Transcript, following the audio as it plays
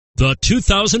The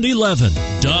 2011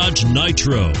 Dodge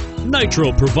Nitro.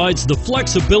 Nitro provides the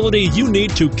flexibility you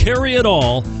need to carry it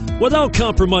all without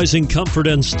compromising comfort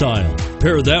and style.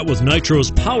 Pair that with Nitro's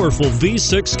powerful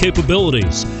V6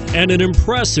 capabilities and an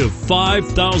impressive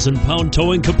 5,000-pound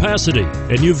towing capacity,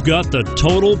 and you've got the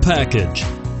total package.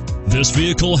 This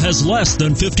vehicle has less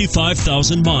than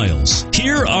 55,000 miles.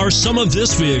 Here are some of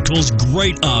this vehicle's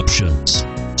great options: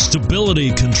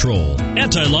 stability control,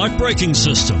 anti-lock braking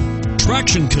system,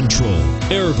 traction control,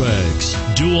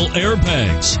 airbags, dual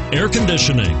airbags, air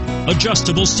conditioning,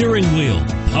 adjustable steering wheel,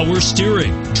 power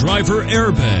steering, driver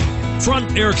airbag,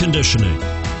 front air conditioning.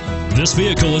 This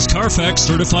vehicle is Carfax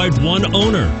certified one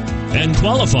owner and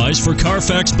qualifies for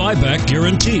Carfax buyback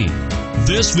guarantee.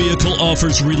 This vehicle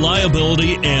offers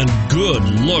reliability and good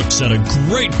looks at a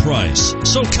great price.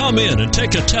 So come in and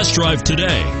take a test drive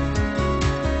today.